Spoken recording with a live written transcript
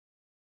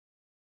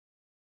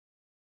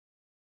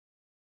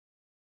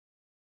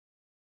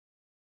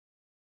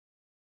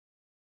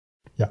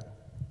Yeah.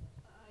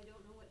 I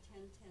don't know what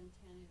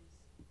 10-10-10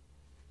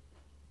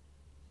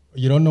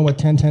 is. You don't know what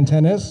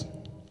 10-10-10 is?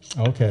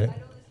 Okay. I don't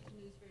listen to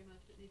news very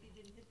much, but maybe it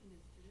didn't hit the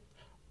news, did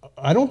it?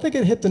 I don't think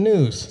it hit the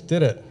news,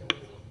 did it?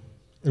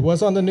 It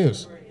was on the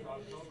news. It's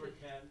October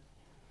 10,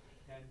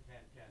 10, 10,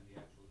 10, the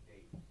actual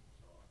date.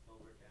 So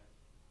October 10,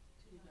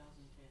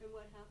 2010. And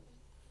what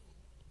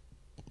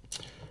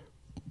happened?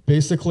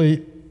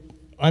 Basically,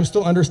 I'm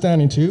still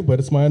understanding too, but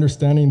it's my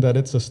understanding that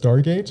it's a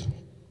stargate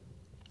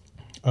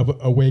of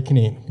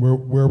awakening, where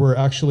we're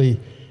actually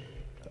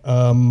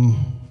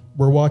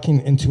we're walking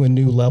into a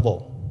new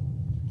level,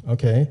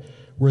 okay,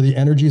 where the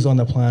energies on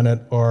the planet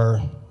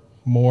are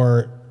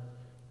more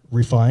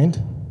refined,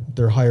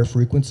 they're higher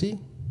frequency,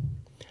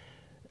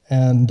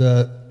 and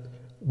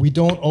we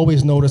don't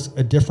always notice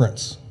a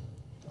difference,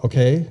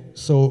 okay?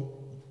 So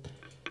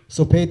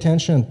pay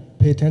attention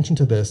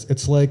to this.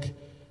 It's like,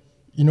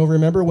 you know,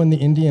 remember when the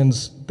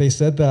Indians, they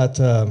said that,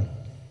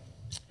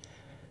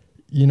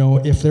 you know,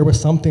 if there was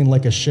something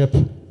like a ship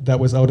that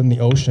was out in the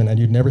ocean and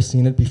you'd never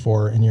seen it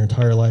before in your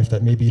entire life,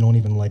 that maybe you don't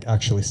even like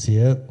actually see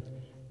it,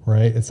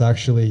 right? It's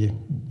actually,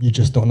 you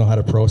just don't know how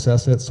to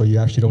process it, so you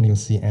actually don't even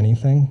see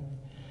anything.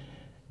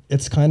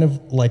 It's kind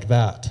of like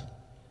that,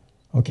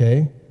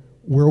 okay?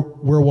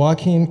 We're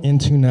walking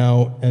into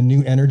now a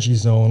new energy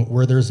zone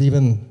where there's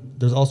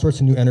all sorts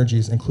of new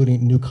energies,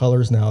 including new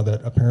colors now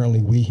that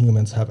apparently we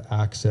humans have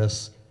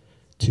access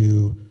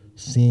to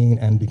seeing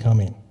and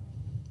becoming,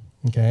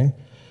 okay?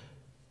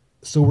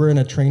 So we're in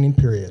a training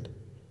period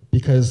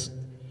because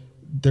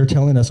they're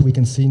telling us we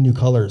can see new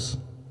colors,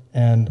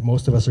 and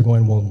most of us are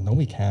going, well, no,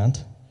 we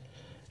can't.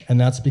 And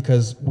that's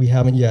because we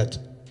haven't yet,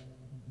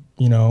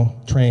 you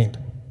know, trained,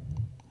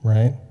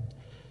 right?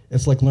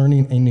 It's like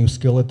learning a new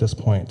skill at this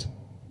point.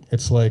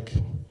 It's like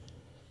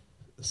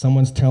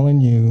someone's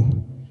telling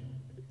you,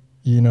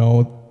 you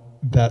know,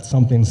 that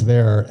something's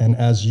there, and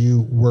as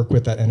you work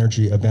with that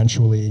energy,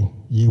 eventually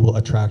you will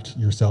attract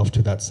yourself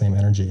to that same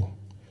energy,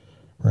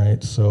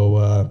 right?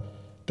 So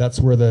that's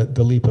where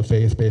the leap of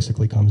faith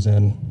basically comes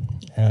in.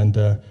 And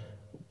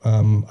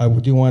I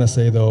do want to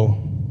say, though,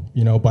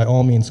 you know, by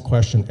all means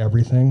question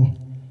everything,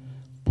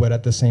 but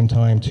at the same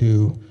time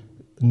to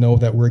know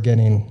that we're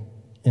getting,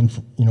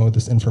 you know,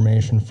 this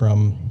information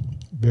from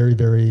very,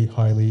 very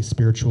highly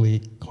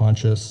spiritually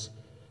conscious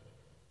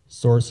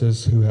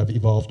sources who have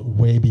evolved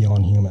way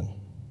beyond human,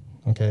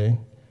 okay?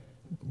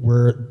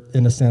 We're,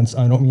 in a sense,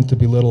 I don't mean to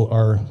belittle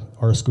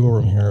our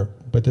schoolroom here,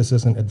 but this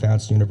isn't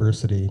advanced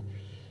university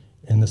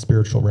in the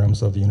spiritual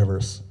realms of the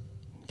universe,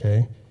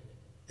 okay?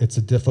 It's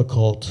a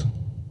difficult,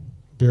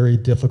 very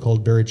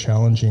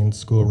challenging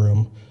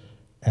schoolroom,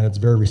 and it's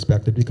very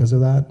respected because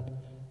of that,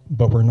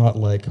 but we're not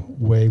like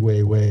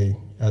way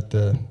at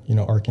the, you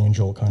know,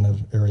 archangel kind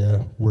of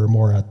area. We're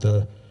more at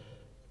the,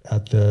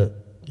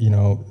 you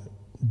know,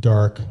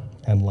 dark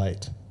and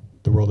light,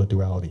 the world of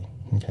duality,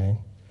 okay?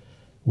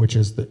 This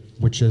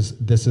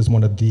is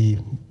one of the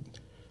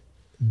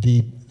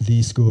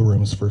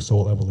schoolrooms for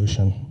soul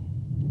evolution.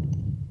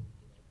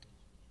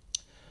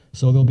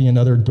 So there'll be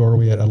another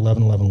doorway at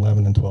 11, 11,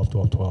 11, and 12,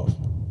 12, 12.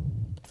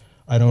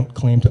 I don't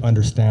claim to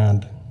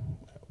understand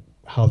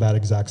how that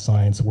exact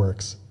science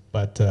works,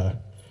 but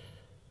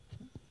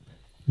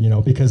you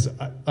know, because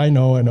I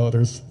know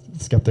there's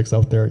skeptics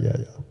out there, yeah.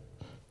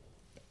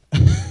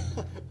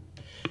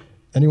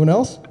 Anyone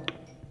else?